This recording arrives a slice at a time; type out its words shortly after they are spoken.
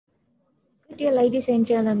Dear ladies and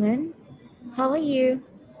gentlemen, how are you?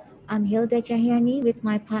 I'm Hilda Jahyani with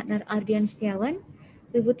my partner Ardian Setiawan.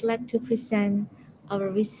 We would like to present our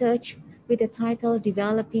research with the title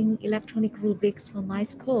Developing Electronic Rubrics for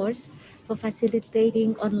MICE course for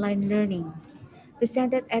facilitating online learning,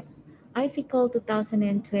 presented at IFICOL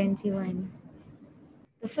 2021.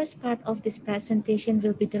 The first part of this presentation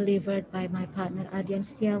will be delivered by my partner Ardian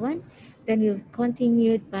Setiawan, then will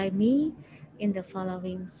continued by me in the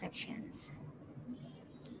following sections.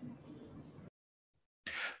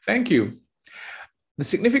 Thank you. The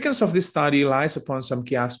significance of this study lies upon some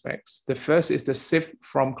key aspects. The first is the shift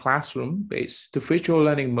from classroom-based to virtual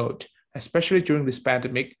learning mode, especially during this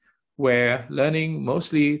pandemic, where learning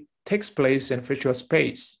mostly takes place in virtual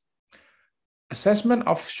space. Assessment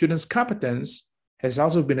of students' competence has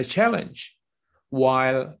also been a challenge,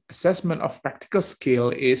 while assessment of practical skill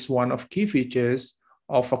is one of key features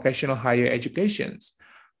of vocational higher education.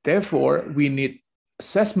 Therefore, we need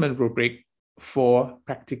assessment rubric for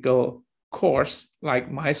practical course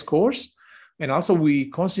like MICE course, and also we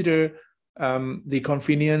consider the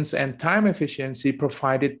convenience and time efficiency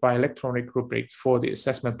provided by electronic rubrics for the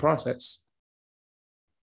assessment process.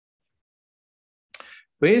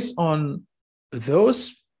 Based on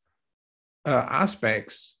those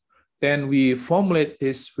aspects, then we formulate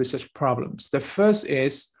these research problems. The first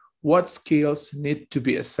is what skills need to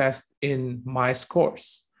be assessed in MICE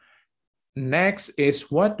course. Next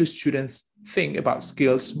is what do students think about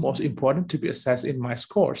skills most important to be assessed in MICE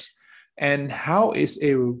course, and how is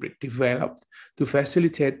a rubric developed to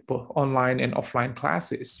facilitate both online and offline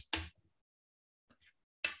classes.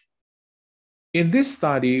 In this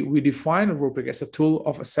study, we define a rubric as a tool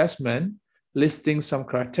of assessment, listing some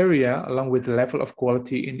criteria along with the level of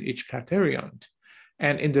quality in each criterion.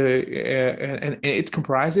 And it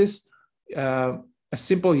comprises a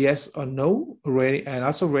simple yes or no rating, and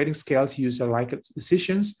also rating scales user-like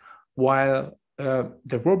decisions, while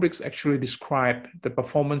the rubrics actually describe the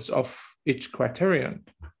performance of each criterion.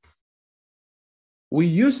 We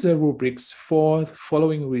use the rubrics for the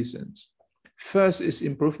following reasons. First is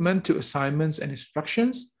improvement to assignments and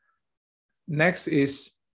instructions. Next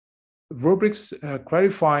is rubrics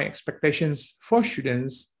clarify expectations for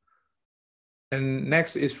students. And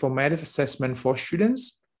next is formative assessment for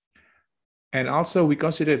students. And also we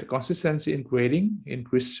consider the consistency in grading,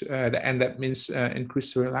 and that means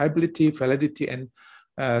increased reliability, validity, and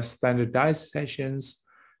standardizations.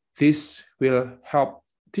 This will help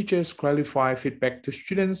teachers clarify feedback to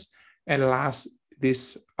students, and last,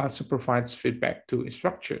 this also provides feedback to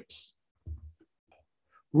instructors.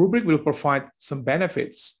 Rubric will provide some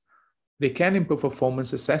benefits. They can improve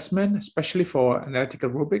performance assessment, especially for analytical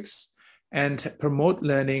rubrics, and promote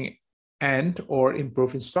learning and/or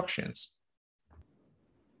improve instructions.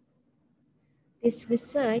 This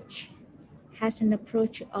research has an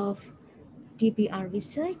approach of DBR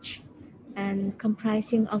research and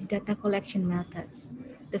comprising of data collection methods.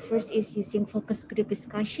 The first is using focus group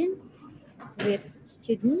discussion with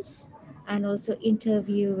students, and also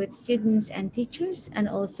interview with students and teachers, and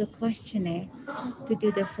also questionnaire to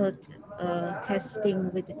do the field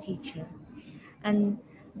testing with the teacher. And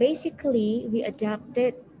basically, we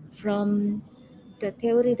adapted from the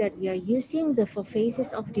theory that we are using, the 4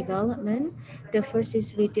 phases of development. The first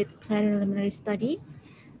is we did preliminary study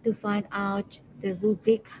to find out the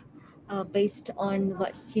rubric based on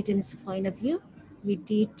what students' point of view. We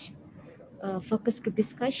did focus group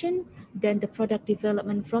discussion, then the product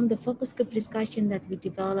development. From the focus group discussion that we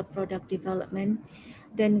developed product development,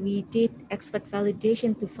 then we did expert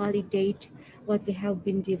validation to validate what we have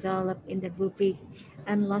been developed in the rubric,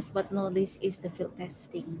 and last but not least is the field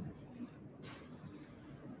testing.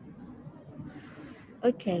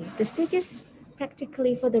 Okay, the stages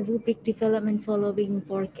practically for the rubric development following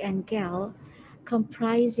Borg and Gall,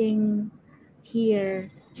 comprising here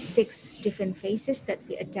 6 different phases that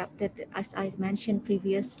we adapted, as I mentioned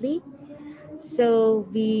previously. So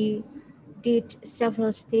we did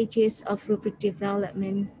several stages of rubric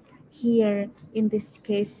development. Here, in this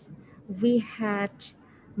case, we had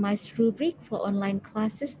MICE rubric for online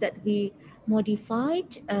classes that we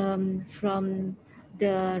modified from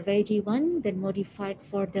the ready one, then modified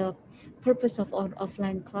for the purpose of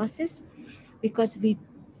offline classes, because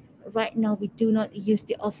right now we do not use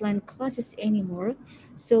the offline classes anymore.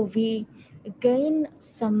 So we gain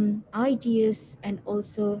some ideas and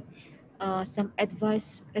also some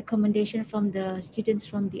advice recommendation from the students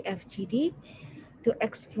from the FGD to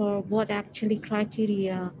explore what actually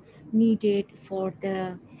criteria needed for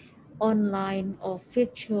the online or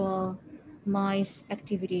virtual MICE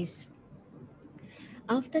activities.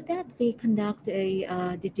 After that, we conduct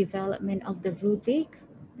the development of the rubric,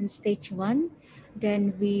 in stage one.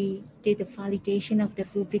 Then we did the validation of the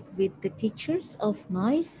rubric with the teachers of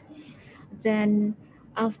MICE. Then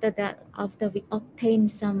after that, after we obtain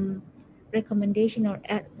some recommendation or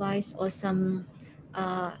advice or some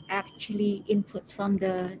actually inputs from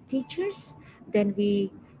the teachers, then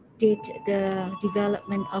we did the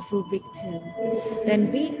development of rubric 2.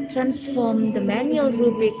 Then we transform the manual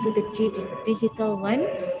rubric to the digital one,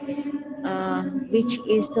 which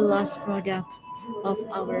is the last product of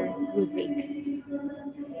our rubric.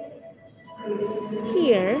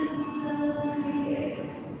 Here,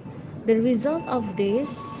 the result of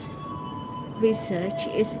this research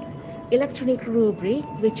is electronic rubric,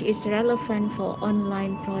 which is relevant for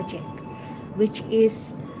online project, which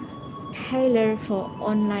is tailored for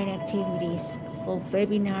online activities, for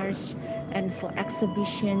webinars and for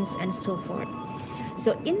exhibitions and so forth.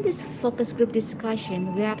 So in this focus group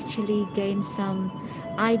discussion, we actually gained some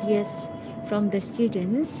ideas from the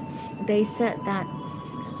students. They said that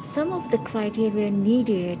some of the criteria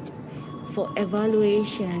needed for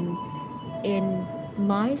evaluation in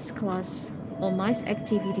MICE class or MICE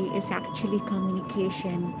activity is actually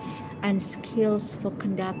communication and skills for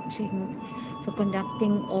conducting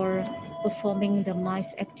or performing the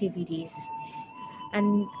MICE activities.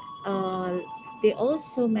 And uh, they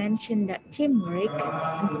also mentioned that teamwork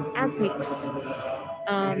and ethics,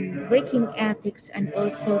 breaking ethics, and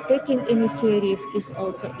also taking initiative is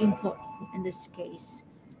also important in this case.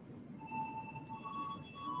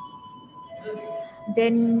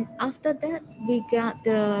 Then after that, we got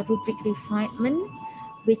the rubric refinement,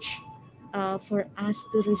 which for us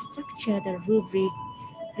to restructure the rubric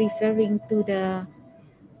referring to the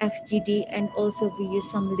FGD, and also we use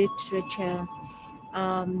some literature.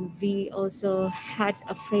 We also had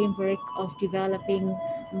a framework of developing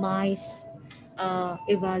MICE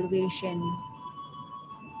evaluation.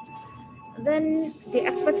 Then the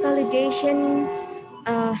expert validation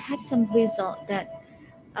had some result that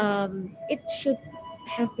it should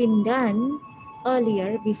have been done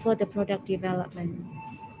earlier before the product development.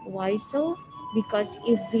 Why so? Because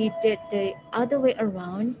if we did the other way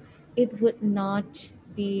around, it would not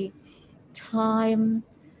be time.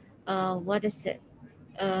 What is it?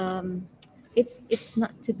 Um, it's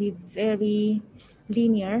not to be very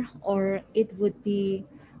linear, or it would be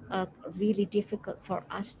really difficult for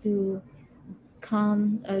us to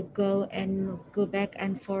go back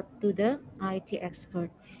and forth to the IT expert.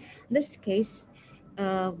 In this case,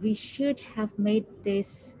 we should have made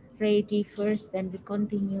this ready first, then we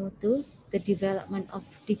continue to the development of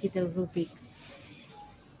digital rubric.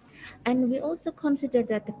 And we also consider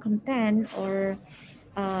that the content or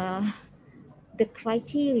uh, the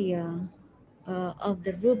criteria of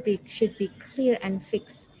the rubric should be clear and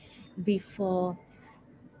fixed before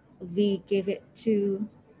we give it to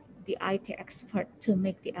the IT expert to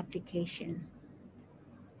make the application.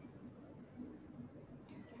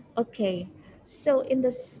 Okay, so in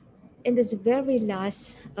this very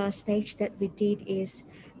last stage that we did is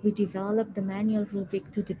we developed the manual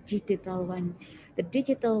rubric to the digital one. The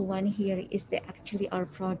digital one here is the actually our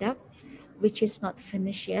product, which is not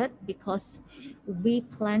finished yet because we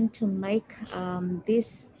plan to make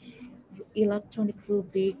this electronic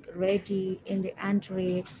rubric ready in the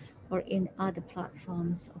Android or in other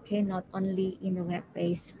platforms. Okay, not only in a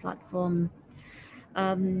web-based platform.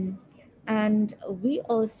 Um, and we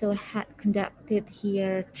also had conducted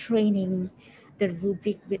here training the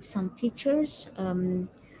rubric with some teachers,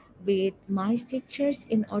 with my teachers,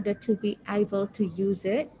 in order to be able to use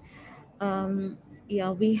it.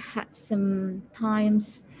 Yeah, we had some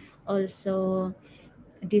times also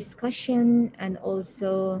discussion and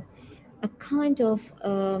also a kind of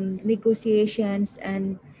negotiations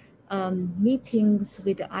and meetings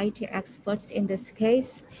with the IT experts in this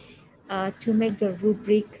case, to make the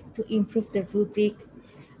rubric, to improve the rubric.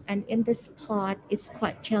 And in this part, it's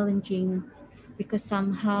quite challenging because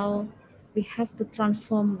somehow we have to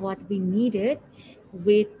transform what we needed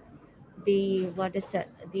with the, what is it,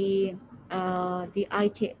 the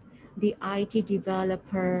IT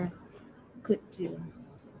developer could do.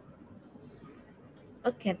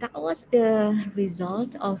 Okay, that was the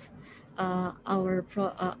result of our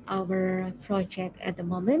project at the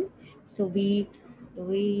moment. So we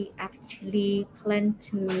actually plan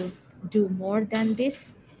to do more than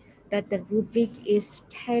this. That the rubric is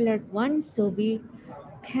tailored one, so we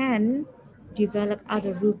can develop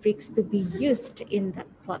other rubrics to be used in that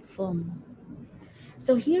platform.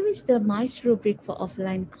 So here is the MICE rubric for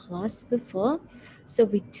offline class before. So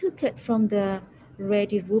we took it from the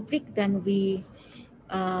ready rubric, then we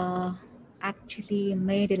uh, actually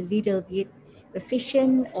made a little bit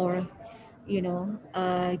revision or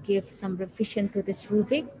give some revision to this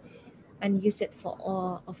rubric and use it for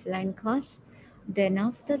all offline class. Then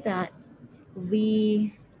after that,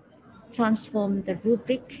 we transform the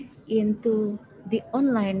rubric into the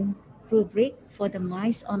online rubric for the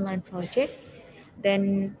MICE online project.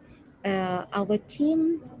 Then our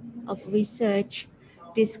team of research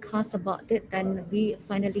discussed about it. Then we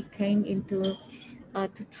finally came into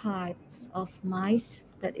two types of MICE,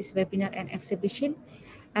 that is webinar and exhibition.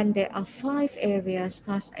 And there are 5 areas,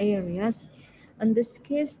 task areas. In this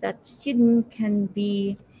case, that student can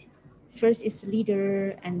be, first is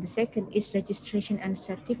leader, and the second is registration and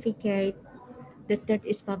certificate. The third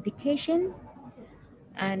is publication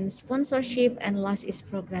and sponsorship, and last is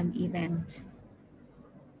program event.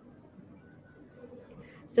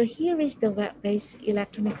 So here is the web-based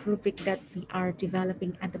electronic rubric that we are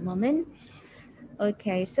developing at the moment.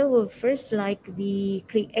 Okay, so first, like, we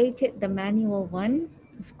created the manual one,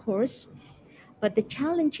 of course, but the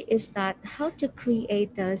challenge is that how to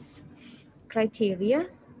create this criteria,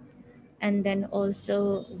 and then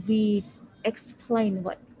also we explain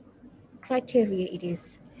what criteria it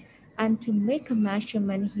is, and to make a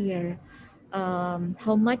measurement here,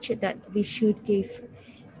 how much that we should give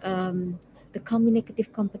the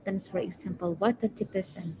communicative competence, for example, what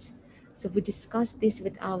 30%. So we discussed this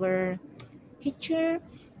with our teacher,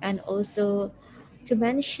 and also to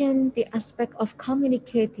mention the aspect of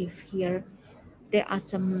communicative here, there are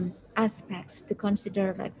some aspects to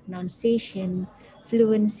consider like pronunciation,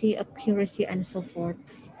 fluency, accuracy, and so forth.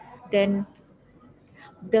 Then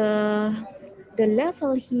the the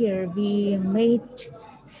level here, we made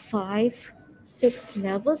 5, 6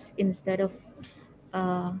 levels instead of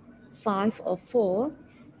uh, 5 or 4,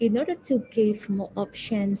 in order to give more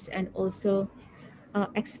options and also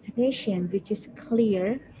explanation which is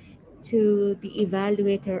clear to the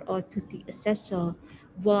evaluator or to the assessor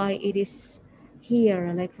why it is here.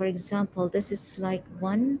 Like, for example, this is like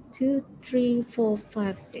 1, 2, 3, 4,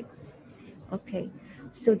 5, 6. Okay,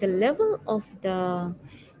 so the level of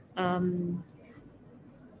um,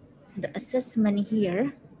 the assessment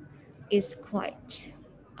here is quite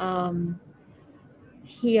um,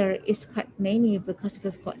 here is quite many, because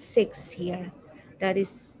we've got 6 here. That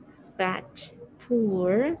is bad,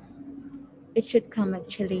 poor. It should come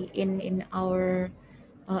actually in our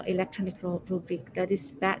electronic rubric. That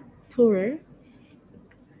is bad, poor,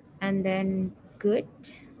 and then good,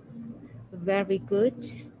 very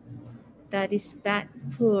good. That is bad,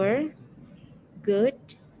 poor, good,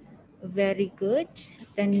 very good,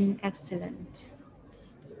 then excellent.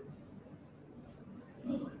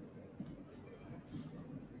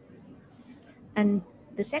 And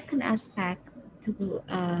the second aspect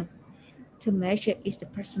to measure is the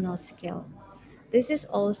personal skill. This is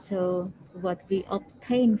also what we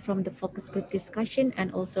obtain from the focus group discussion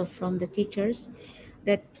and also from the teachers,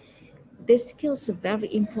 that these skills are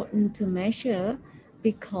very important to measure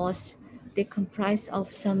because they comprise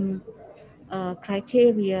of some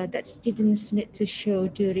criteria that students need to show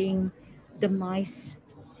during the MICE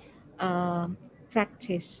uh,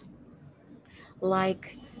 practice,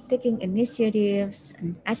 like taking initiatives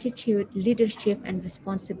and attitude, leadership, and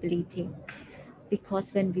responsibility.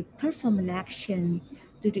 Because when we perform an action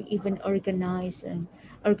to the event organizing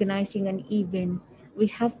an event, we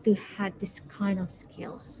have to have this kind of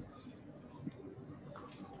skills.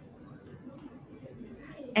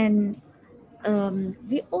 And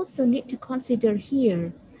we also need to consider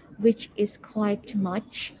here, which is quite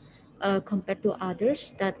much compared to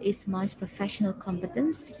others, that is my professional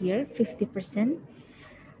competence here, 50%,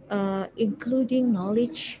 including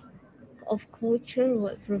knowledge of culture,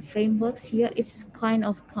 what for frameworks here, it's kind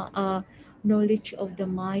of knowledge of the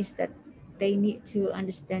mice that they need to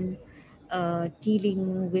understand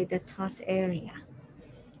dealing with the task area,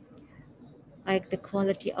 like the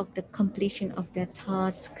quality of the completion of their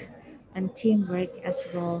task and teamwork as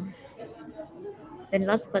well. Then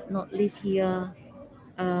last but not least here,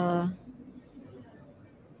 uh,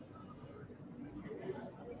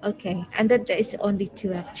 okay, and that there is only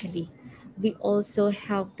 2 actually. We also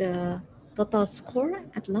have the total score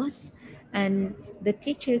at last, and the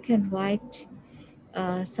teacher can write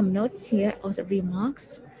some notes here or the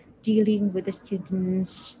remarks dealing with the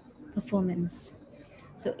students' performance.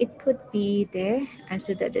 So it could be there, and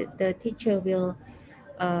so that the teacher will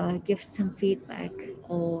give some feedback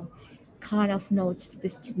or kind of notes to the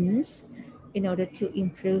students in order to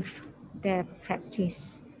improve their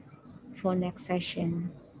practice for next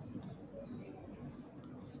session.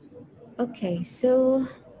 Okay, so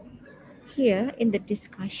here in the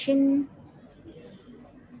discussion,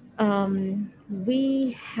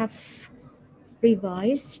 we have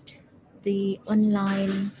revised the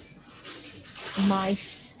online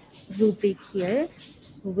MICE rubric here,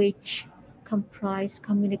 which comprise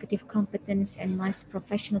communicative competence and MICE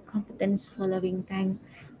professional competence following time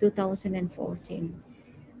 2014,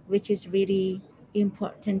 which is really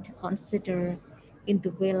important to consider in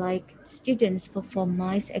the way like students perform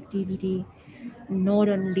MICE activity, not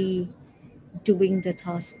only doing the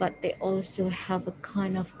task, but they also have a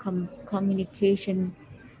kind of communication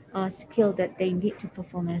skill that they need to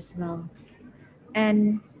perform as well.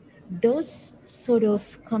 And those sort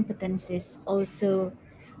of competencies also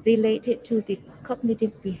related to the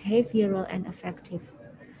cognitive, behavioral, and affective,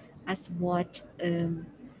 as what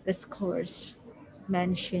the scholars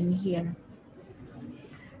mention here.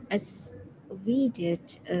 As we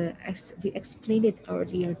did, as we explained it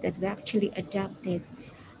earlier, that we actually adapted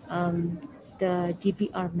um, the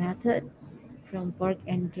DBR method from Borg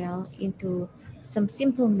and Gell into some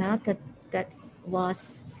simple method that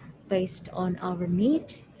was based on our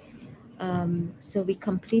need. So we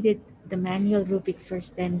completed the manual rubric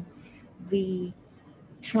first, then we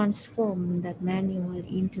transformed that manual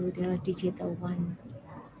into the digital one.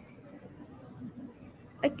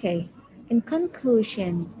 Okay, in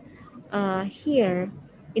conclusion, here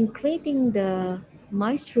in creating the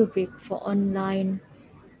MICE rubric for online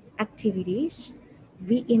activities,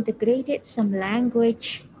 we integrated some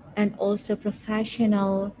language and also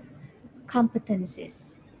professional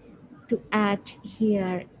competencies to add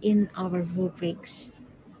here in our rubrics.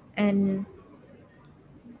 And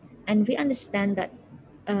and we understand that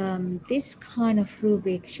this kind of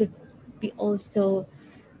rubric should be also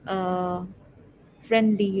uh,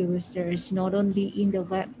 friendly users, not only in the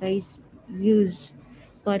web-based use,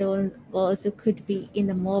 but also could be in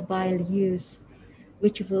the mobile use,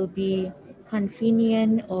 which will be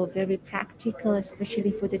convenient or very practical,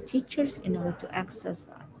 especially for the teachers in order to access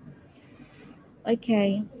that.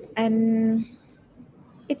 Okay, and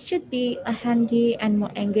it should be a handy and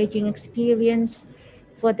more engaging experience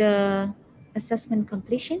for the assessment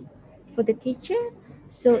completion for the teacher.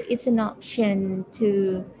 So it's an option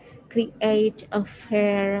to create a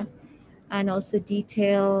fair and also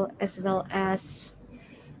detailed as well as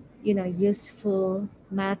useful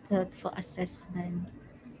method for assessment.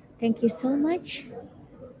 Thank you so much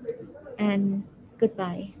and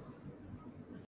goodbye.